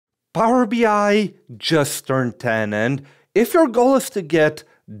Power BI just turned 10, and if your goal is to get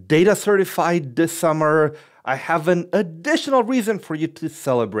data certified this summer, I have an additional reason for you to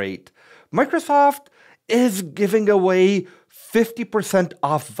celebrate. Microsoft is giving away 50%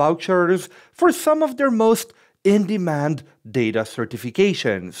 off vouchers for some of their most in-demand data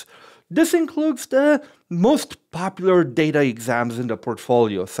certifications. This includes the most popular data exams in the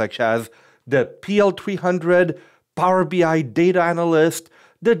portfolio, such as the PL300 Power BI Data Analyst,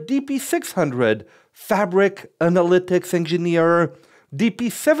 the DP600 Fabric Analytics Engineer,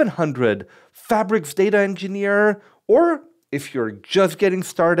 DP700 Fabrics Data Engineer, or if you're just getting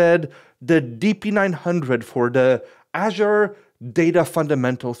started, the DP900 for the Azure Data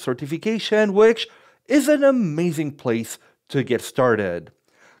Fundamentals Certification, which is an amazing place to get started.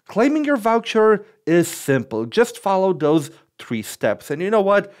 Claiming your voucher is simple. Just follow those 3 steps. And you know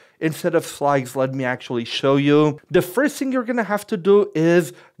what? Instead of slides, let me actually show you. The first thing you're going to have to do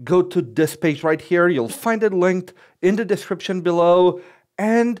is go to this page right here. You'll find it linked in the description below.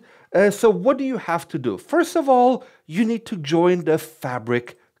 And so what do you have to do? First of all, you need to join the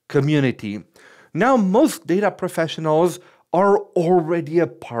Fabric community. Now, most data professionals are already a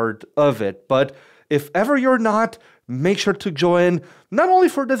part of it, but if ever you're not, make sure to join, not only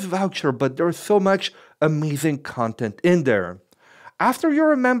for this voucher, but there's so much amazing content in there. After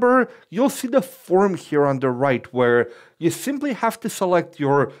you're a member, you'll see the form here on the right where you simply have to select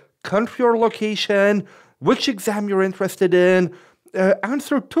your country or location, which exam you're interested in,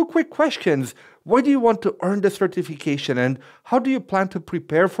 answer 2 quick questions. Why do you want to earn the certification and how do you plan to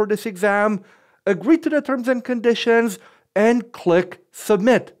prepare for this exam? Agree to the terms and conditions and click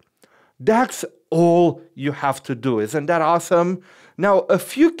submit. That's all you have to do. Isn't that awesome? Now, a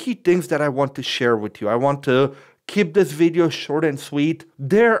few key things that I want to share with you. I want to keep this video short and sweet.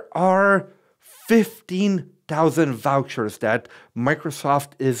 There are 15,000 vouchers that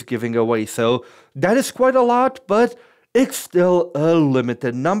Microsoft is giving away. So that is quite a lot, but it's still a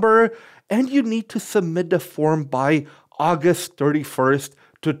limited number. And you need to submit the form by August 31st,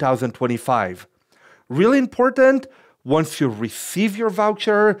 2025. Really important, once you receive your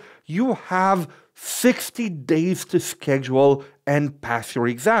voucher, you have 60 days to schedule and pass your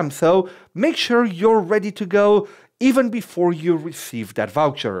exam. So make sure you're ready to go even before you receive that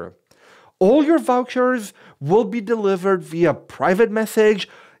voucher. All your vouchers will be delivered via private message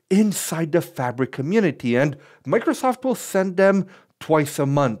inside the Fabric community, and Microsoft will send them twice a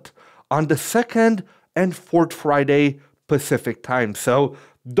month on the 2nd and 4th Friday Pacific time. So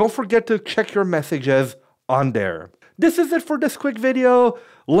don't forget to check your messages on there. This is it for this quick video.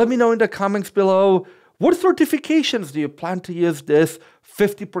 Let me know in the comments below, what certifications do you plan to use this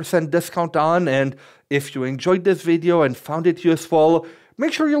 50% discount on? And if you enjoyed this video and found it useful,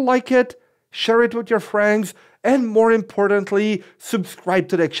 make sure you like it, share it with your friends, and more importantly, subscribe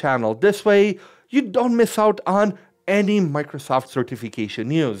to the channel. This way, you don't miss out on any Microsoft certification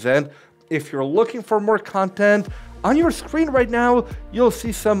news. And if you're looking for more content, on your screen right now, you'll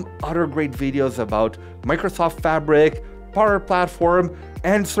see some other great videos about Microsoft Fabric, Power Platform,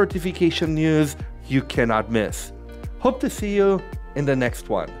 and certification news you cannot miss. Hope to see you in the next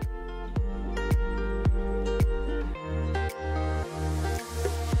one.